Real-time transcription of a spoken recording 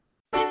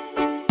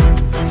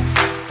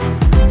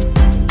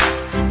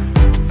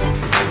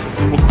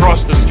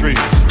cross the stream.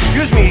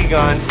 Excuse me,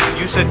 Egon.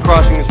 You said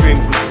crossing the streams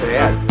was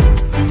bad.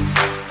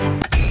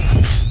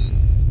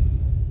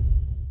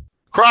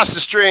 Cross the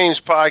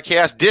Streams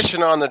podcast,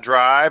 dishing on the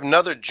drive,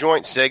 another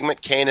joint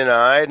segment, Kane and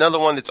I, another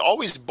one that's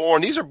always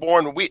born. These are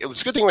born.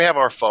 It's a good thing we have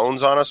our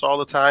phones on us all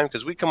the time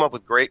because we come up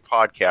with great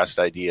podcast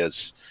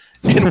ideas.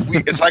 And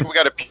it's like we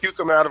got to puke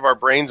them out of our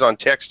brains on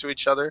text to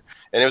each other.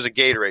 And it was a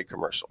Gatorade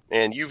commercial.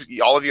 And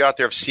all of you out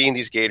there have seen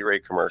these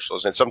Gatorade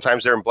commercials. And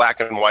sometimes they're in black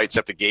and white,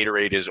 except the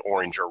Gatorade is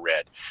orange or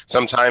red.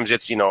 Sometimes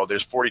it's,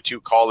 there's 42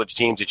 college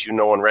teams that you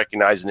know and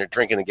recognize, and they're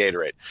drinking the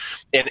Gatorade.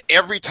 And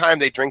every time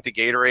they drink the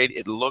Gatorade,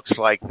 it looks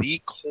like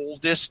the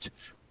coldest,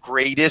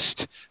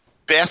 greatest,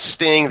 best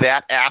thing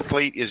that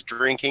athlete is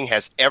drinking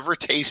has ever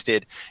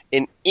tasted,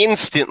 and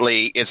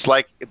instantly it's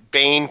like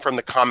Bane from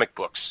the comic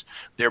books.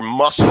 Their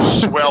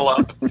muscles swell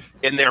up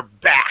and they're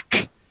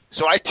back.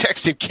 So I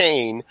texted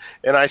Kane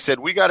and I said,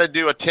 we got to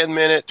do a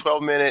 10-minute,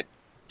 12-minute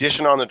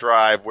dishing on the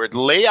drive where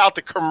lay out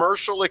the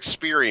commercial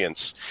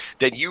experience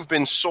that you've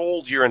been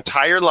sold your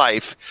entire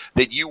life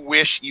that you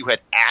wish you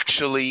had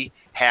actually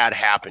had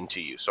happen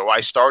to you. So I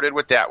started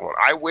with that one.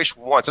 I wish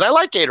once, and I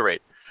like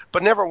Gatorade,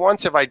 but never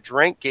once have I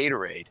drank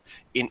Gatorade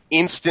and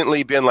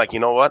instantly been like, you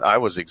know what? I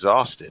was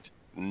exhausted.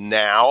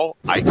 Now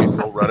I can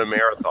go run a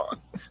marathon.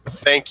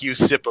 Thank you,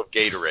 sip of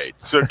Gatorade.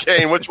 So,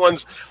 Kane, which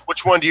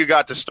one do you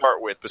got to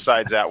start with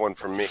besides that one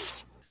from me?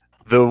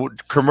 The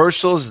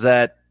commercials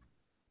that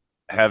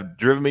have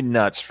driven me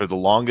nuts for the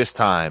longest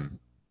time,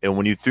 and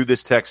when you threw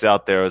this text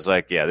out there, I was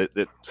like, yeah,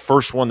 the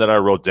first one that I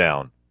wrote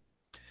down.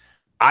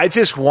 I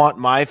just want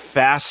my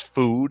fast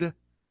food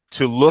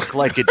to look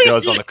like it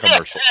does on the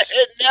commercials.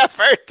 It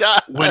never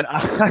does. When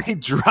I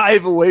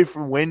drive away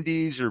from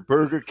Wendy's or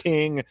Burger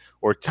King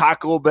or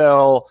Taco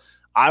Bell,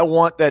 I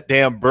want that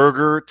damn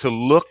burger to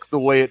look the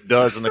way it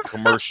does in the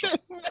commercial.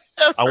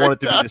 I want it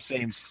to be the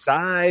same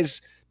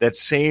size, that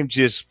same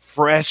just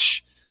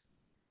fresh.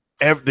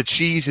 The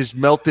cheese is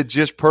melted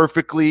just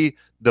perfectly.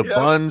 The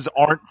buns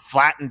aren't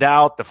flattened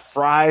out. The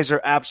fries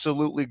are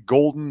absolutely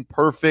golden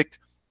perfect.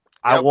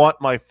 I want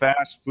my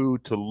fast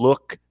food to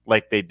look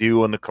like they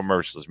do in the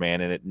commercials,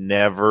 man, and it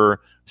never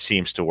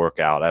seems to work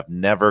out. I've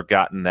never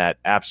gotten that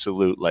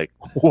absolute, like,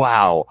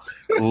 wow,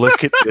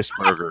 look at this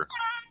burger.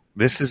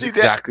 This is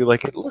exactly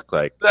like it looked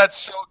like. That's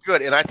so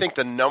good. And I think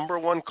the number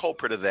one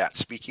culprit of that,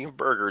 speaking of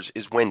burgers,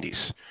 is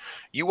Wendy's.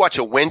 You watch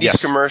a Wendy's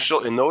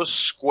commercial and those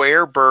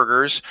square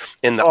burgers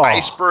and the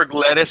iceberg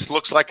lettuce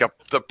looks like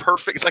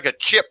it's like a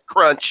chip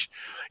crunch.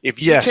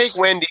 If you take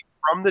Wendy's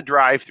from the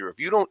drive-thru, if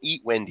you don't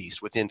eat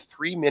Wendy's within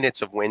 3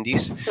 minutes of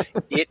Wendy's,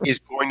 it is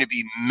going to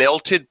be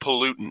melted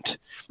pollutant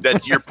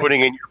that you're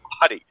putting in your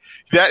body.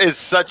 That is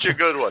such a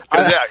good one.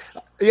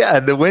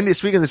 The Wendy's,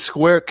 speaking of the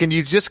square, can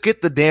you just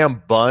get the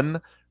damn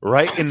bun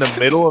right in the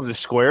middle of the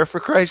square, for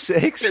Christ's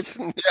sakes? It's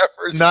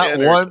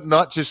never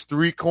not just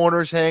three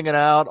corners hanging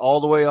out all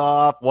the way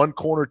off, one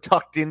corner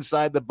tucked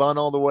inside the bun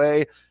all the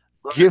way.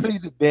 Right. Give me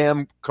the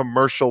damn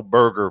commercial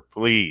burger,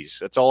 please.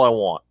 That's all I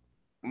want.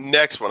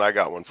 Next one, I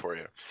got one for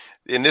you.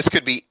 And this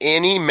could be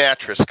any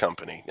mattress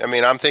company. I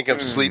mean, I'm thinking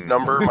of Sleep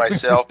Number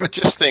myself, but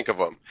just think of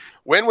them.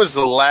 When was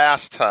the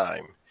last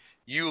time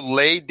you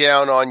laid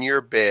down on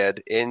your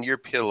bed in your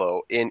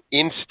pillow and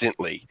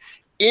instantly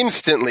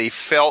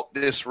felt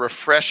this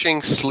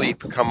refreshing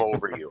sleep come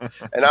over you?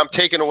 And I'm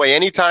taking away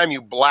anytime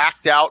you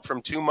blacked out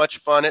from too much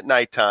fun at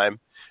nighttime.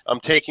 I'm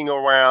taking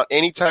around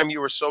anytime you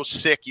were so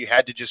sick you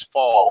had to just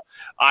fall.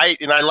 I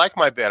like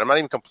my bed. I'm not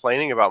even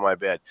complaining about my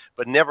bed,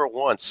 but never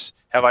once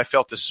have I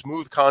felt the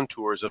smooth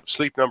contours of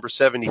Sleep Number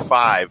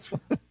 75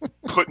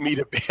 put me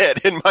to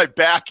bed and my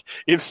back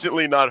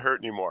instantly not hurt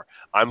anymore.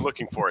 I'm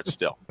looking for it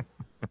still.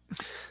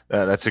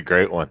 That's a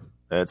great one.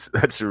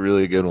 That's a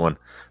really good one.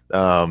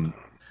 I'm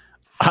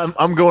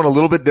going a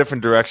little bit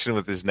different direction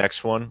with this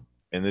next one.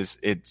 And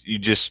you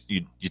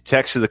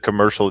texted the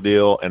commercial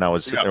deal, and I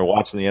was sitting there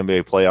watching the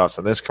NBA playoffs,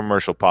 and this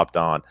commercial popped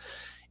on,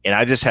 and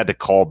I just had to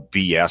call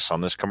BS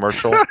on this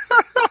commercial.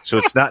 So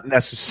it's not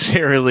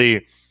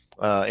necessarily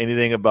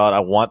anything about I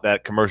want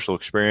that commercial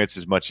experience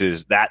as much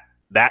as that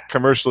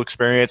commercial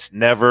experience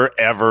never,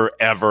 ever,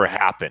 ever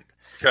happened.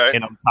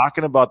 And I'm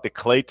talking about the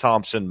Klay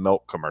Thompson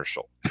milk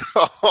commercial.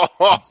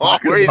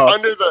 Where he's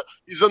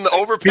on the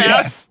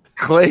overpass.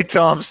 Yeah, Klay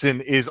Thompson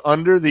is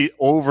under the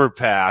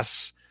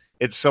overpass.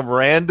 It's some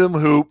random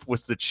hoop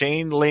with the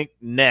chain link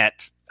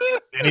net,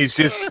 and he's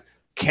just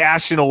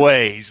cashing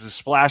away. He's the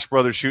Splash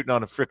Brothers shooting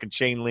on a freaking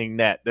chain link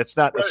net. That's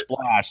not a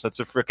splash.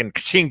 That's a freaking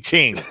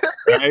ching-ching,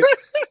 right?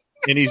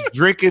 And he's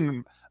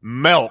drinking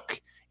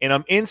milk, and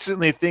I'm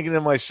instantly thinking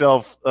to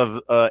myself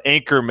of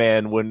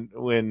Anchorman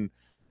when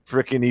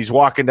freaking he's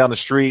walking down the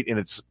street, and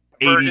it's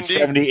 80,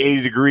 70,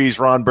 80 degrees,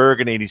 Ron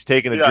Burgundy, and he's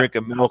taking a drink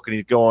of milk, and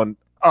he's going,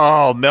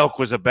 oh, milk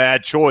was a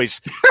bad choice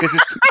because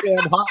it's too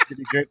damn hot to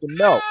be drinking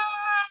milk.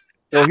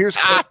 So here's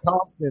Klay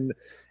Thompson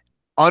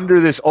under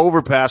this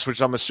overpass, which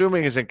I'm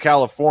assuming is in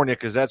California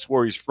because that's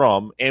where he's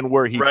from and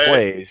where he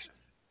plays.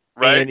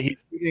 Right. And he's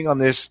shooting on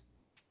this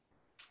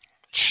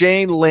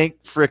chain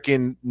link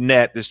freaking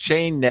net, this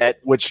chain net,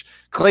 which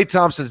Klay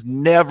Thompson's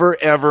never,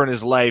 ever in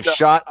his life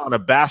shot on a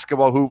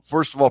basketball hoop.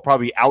 First of all,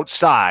 probably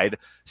outside.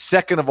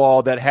 Second of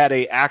all, that had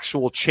a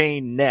actual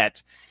chain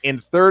net.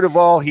 And third of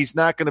all, he's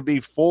not going to be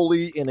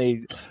fully in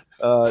a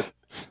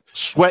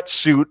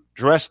sweatsuit,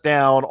 dressed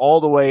down all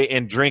the way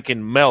and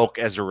drinking milk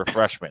as a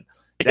refreshment.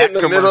 That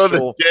in the middle of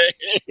the day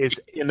is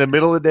in the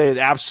middle of the day,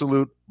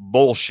 absolute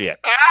bullshit.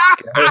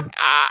 Okay?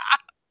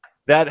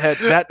 That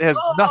has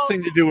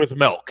nothing to do with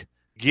milk.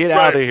 Get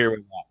out of here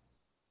with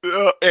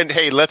that. And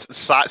hey,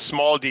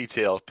 small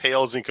detail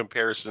pales in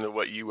comparison to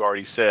what you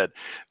already said.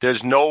 When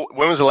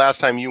was the last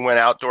time you went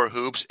outdoor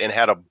hoops and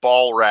had a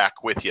ball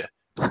rack with you?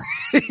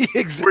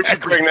 Exactly. Where'd you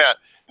bring that?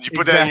 Did you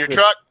put that in your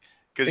truck?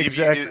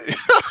 Exactly.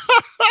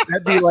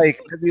 That'd be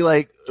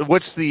like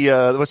what's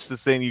the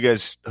thing you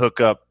guys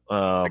hook up?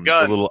 The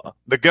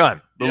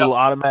gun. The little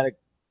automatic.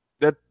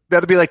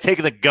 That'd be like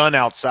taking the gun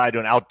outside to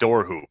an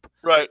outdoor hoop.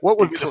 Right. What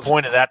would be the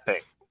point of that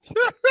thing?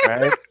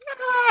 Right.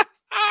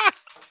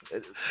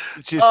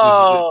 It's just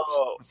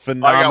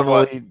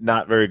phenomenally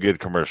not very good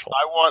commercial.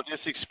 I want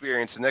this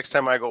experience the next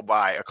time I go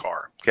buy a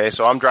car. Okay,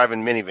 so I'm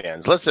driving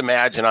minivans. Let's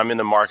imagine I'm in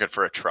the market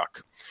for a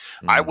truck.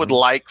 I would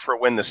like for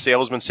when the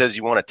salesman says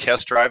you want to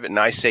test drive it and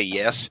I say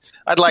yes,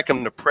 I'd like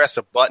him to press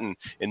a button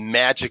and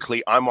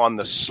magically I'm on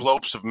the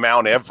slopes of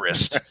Mount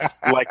Everest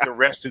like the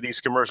rest of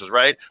these commercials,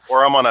 right?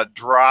 Or I'm on a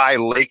dry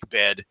lake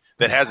bed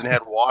that hasn't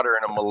had water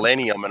in a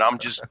millennium and I'm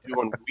just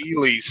doing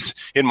wheelies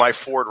in my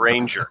Ford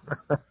Ranger.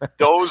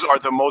 Those are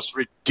the most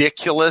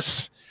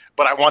ridiculous,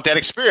 but I want that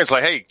experience.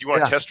 Like, hey, do you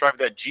want to test drive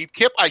that Jeep,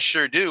 Kip? I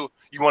sure do.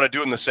 You want to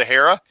do it in the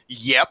Sahara?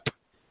 Yep.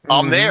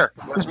 I'm there.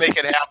 Let's make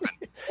it happen.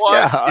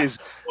 What is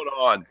going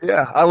on?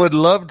 Yeah, I would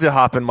love to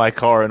hop in my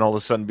car and all of a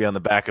sudden be on the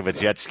back of a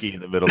jet ski in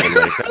the middle of the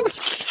lake.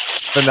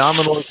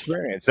 Phenomenal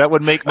experience. That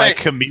would make my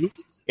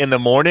commute in the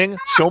morning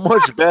so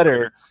much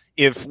better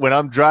if when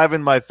I'm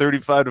driving my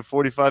 35 to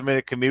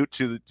 45-minute commute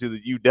to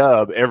the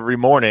UW every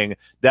morning,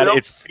 that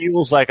it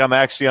feels like I'm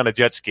actually on a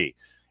jet ski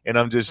and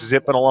I'm just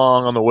zipping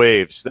along on the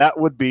waves. That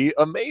would be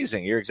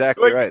amazing. You're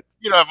exactly right.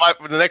 You know,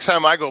 the next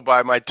time I go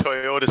by my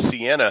Toyota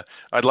Sienna,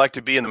 I'd like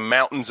to be in the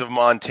mountains of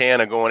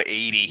Montana going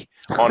 80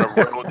 on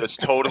a road that's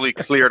totally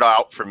cleared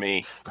out for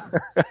me.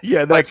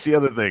 Yeah, that's the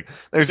other thing.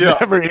 There's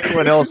never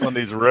anyone else on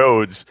these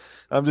roads.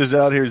 I'm just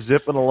out here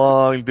zipping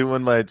along,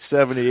 doing my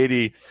 70,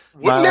 80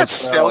 Wouldn't that miles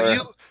sell per hour.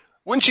 you?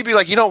 Wouldn't you be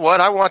like, you know what?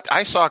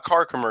 I saw a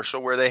car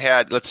commercial where they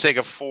had, let's take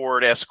a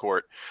Ford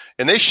Escort,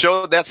 and they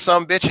showed that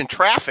sumbitch in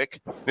traffic.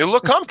 And it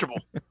looked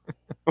comfortable.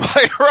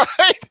 Like,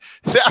 right?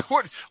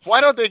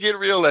 Why don't they get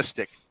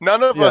realistic?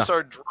 None of us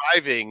are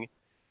driving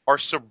our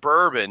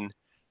Suburban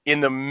in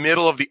the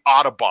middle of the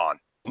Autobahn.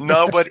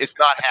 No, but it's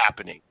not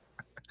happening.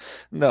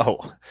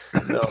 No,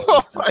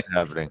 it's not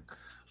happening.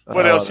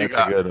 What else you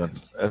got? That's a good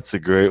one. That's a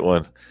great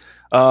one.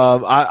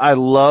 I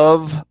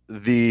love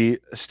the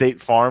State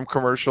Farm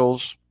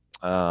commercials.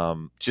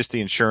 Just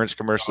the insurance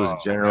commercials in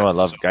general. I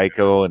love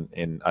Geico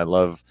and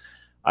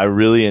I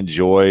really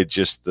enjoy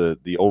just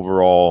the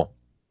overall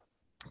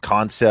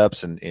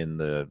concepts and in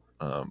the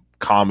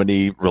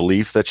comedy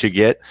relief that you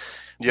get.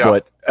 Yeah.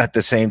 But at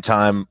the same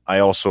time, I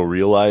also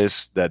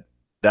realize that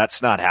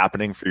that's not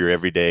happening for your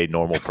everyday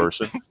normal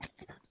person.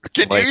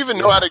 Can you even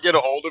know how to get a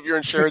hold of your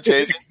insurance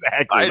agent?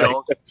 Exactly. I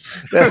don't.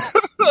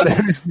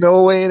 There's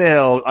no way in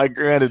hell.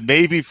 Granted,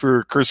 maybe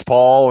for Chris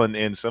Paul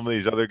and some of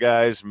these other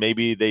guys,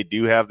 maybe they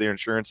do have their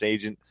insurance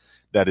agent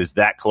that is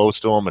that close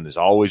to them and is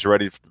always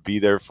ready to be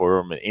there for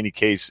them in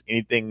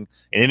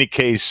any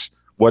case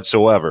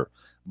whatsoever.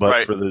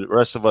 But for the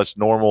rest of us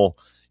normal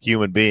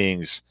human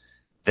beings,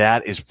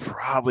 that is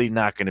probably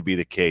not going to be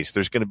the case.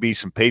 There's going to be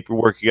some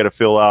paperwork you got to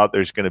fill out.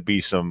 There's going to be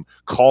some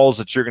calls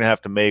that you're going to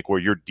have to make where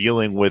you're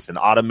dealing with an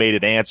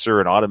automated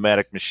answer, an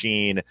automatic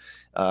machine.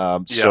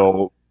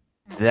 So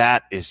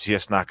that is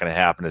just not going to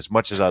happen. As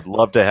much as I'd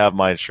love to have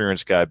my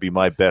insurance guy be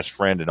my best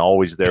friend and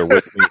always there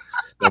with me,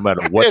 no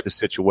matter what the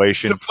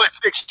situation. To play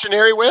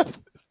Fictionary with?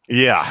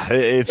 Yeah,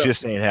 it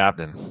just ain't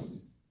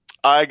happening.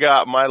 I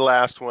got my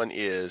last one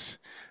is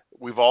 –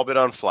 we've all been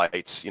on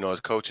flights. You know,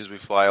 as coaches, we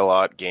fly a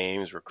lot,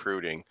 games,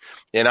 recruiting.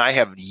 And I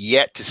have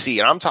yet to see,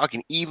 and I'm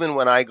talking even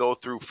when I go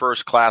through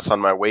first class on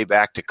my way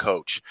back to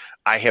coach,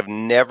 I have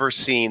never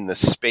seen the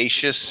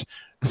spacious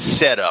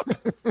setup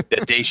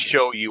that they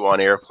show you on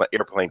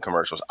airplane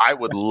commercials. I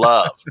would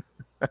love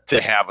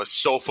to have a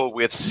sofa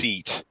with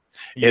seat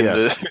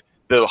in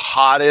the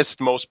hottest,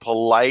 most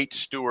polite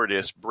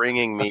stewardess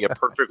bringing me a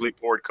perfectly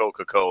poured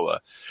Coca-Cola.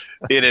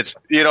 And it's,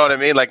 you know what I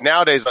mean? Like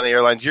nowadays on the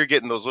airlines, you're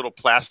getting those little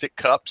plastic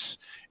cups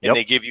and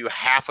they give you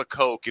half a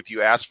Coke if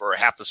you ask for a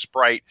half a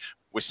Sprite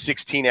with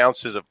 16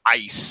 ounces of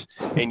ice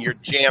and you're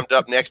jammed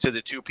up next to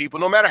the two people,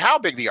 no matter how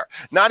big they are.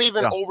 Not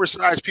even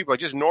oversized people, like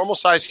just normal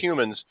sized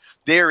humans.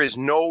 There is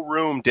no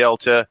room,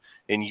 Delta,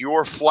 in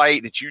your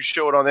flight that you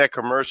showed on that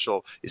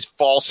commercial is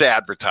false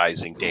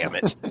advertising, damn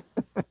it.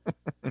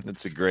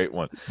 That's a great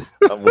one.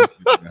 I'm with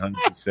you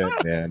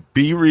 100%, man.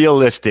 Be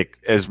realistic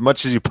as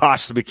much as you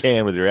possibly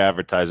can with your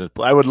advertisements.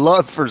 I would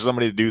love for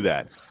somebody to do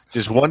that.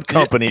 Just one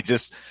company,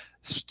 just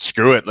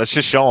Screw it. Let's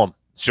just show them.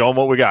 Show them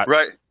what we got.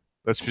 Right.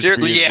 Let's just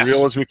Seriously, be as yes.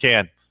 real as we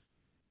can.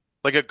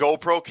 Like a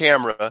GoPro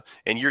camera,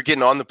 and you're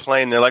getting on the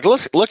plane. They're like,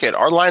 look at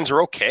our lines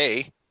are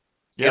okay.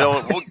 Yeah. You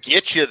know, we'll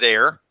get you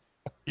there.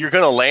 You're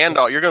going to land.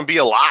 You're going to be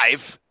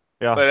alive.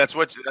 Yeah. But that's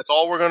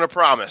all we're going to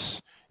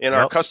promise. And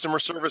our Yep. customer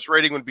service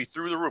rating would be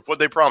through the roof. What'd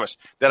they promise?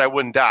 That I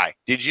wouldn't die.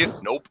 Did you?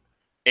 Nope.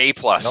 A+.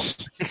 Nope.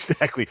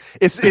 Exactly.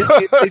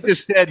 It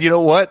just said, you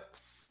know what?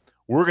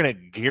 We're going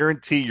to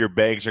guarantee your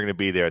bags are going to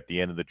be there at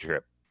the end of the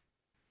trip.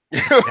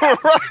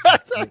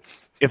 Right.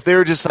 If they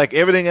were just like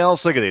everything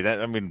else, look at it.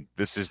 I mean,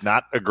 this is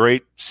not a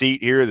great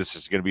seat here. This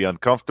is going to be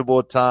uncomfortable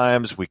at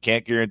times. We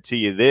can't guarantee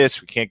you this.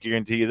 We can't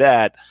guarantee you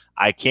that.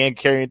 I can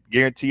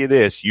guarantee you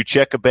this. You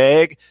check a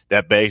bag,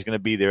 that bag's going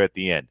to be there at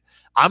the end.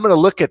 I'm going to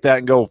look at that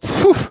and go,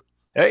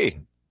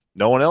 hey,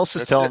 no one else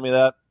is telling me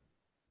that.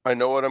 I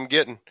know what I'm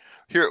getting.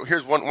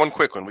 Here's one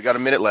quick one. We got a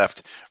minute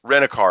left.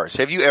 Rent-a-cars.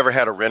 Have you ever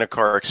had a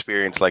rent-a-car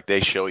experience like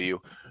they show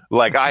you?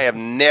 Like I have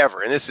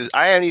never, and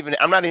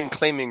I'm not even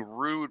claiming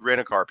rude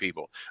rent-a-car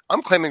people.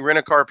 I'm claiming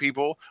rent-a-car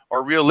people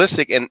are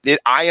realistic, and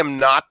I am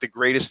not the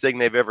greatest thing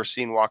they've ever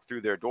seen walk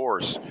through their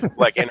doors,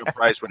 like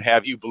Enterprise would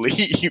have you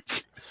believe.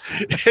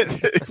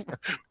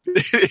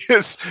 It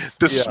is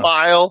the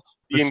smile,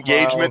 the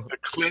engagement, the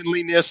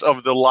cleanliness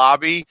of the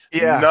lobby.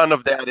 Yeah. None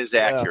of that is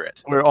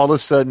accurate. Where all of a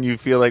sudden you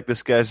feel like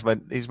this guy's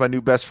he's my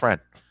new best friend.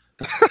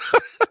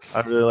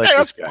 I really like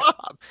this guy.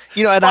 Bob.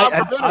 You know, and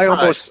Bob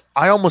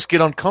I almost get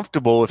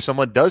uncomfortable if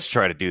someone does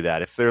try to do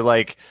that. If they're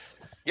like,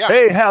 Yeah.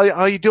 "Hey,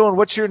 how you doing?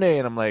 What's your name?"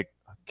 And I'm like,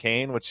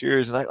 "Kane. What's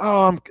yours?" And like,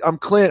 "Oh, I'm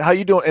Clint. How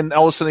you doing?" And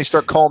all of a sudden they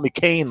start calling me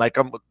Kane, like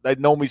I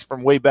know me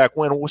from way back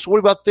when. So what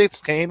about this,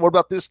 Kane? What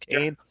about this,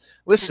 Kane?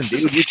 Listen,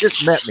 dude, you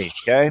just met me,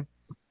 okay?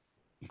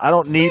 I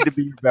don't need to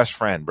be your best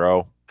friend,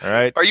 bro. All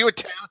right. Are you a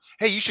town?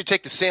 Hey, you should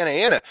take the Santa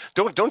Ana.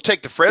 Don't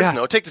take the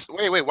Fresno. Yeah. Take this.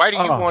 Wait. Why do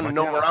you Oh, want my to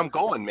know God. where I'm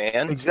going,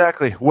 man?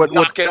 Exactly. What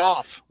Knock it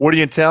off. What are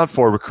you in town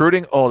for?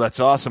 Recruiting? Oh, that's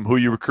awesome. Who are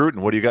you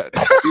recruiting? What do you got?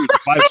 Dude,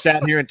 if I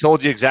sat here and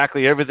told you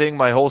exactly everything,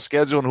 my whole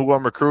schedule and who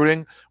I'm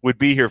recruiting, we'd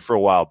be here for a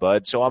while,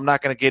 bud. So I'm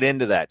not going to get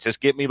into that.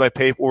 Just get me my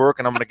paperwork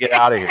and I'm going to get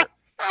out of here.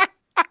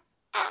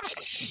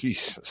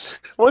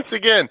 Jesus. Once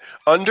again,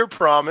 under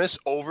promise,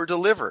 over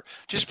deliver.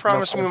 Just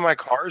promise me my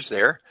car's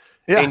there,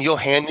 and you'll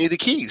hand me the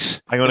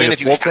keys. I'm gonna and get if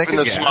full you tank happen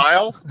of to gas.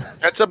 smile,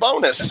 that's a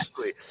bonus.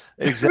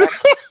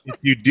 Exactly. If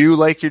you do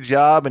like your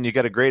job and you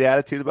got a great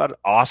attitude about it,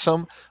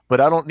 awesome.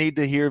 But I don't need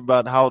to hear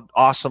about how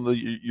awesome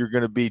you're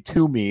going to be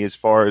to me as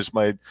far as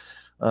my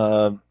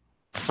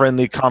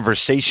friendly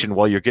conversation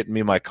while you're getting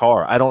me my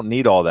car. I don't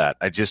need all that.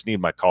 I just need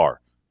my car.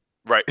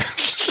 Right.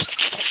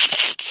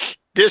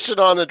 Dish it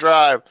on the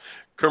drive.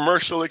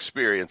 Commercial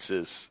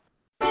experiences.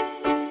 We'll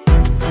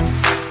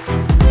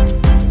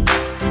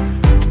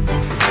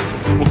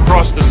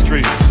cross the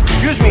streams.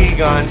 Excuse me,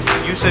 Egon.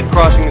 You said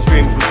crossing the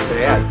streams was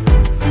bad.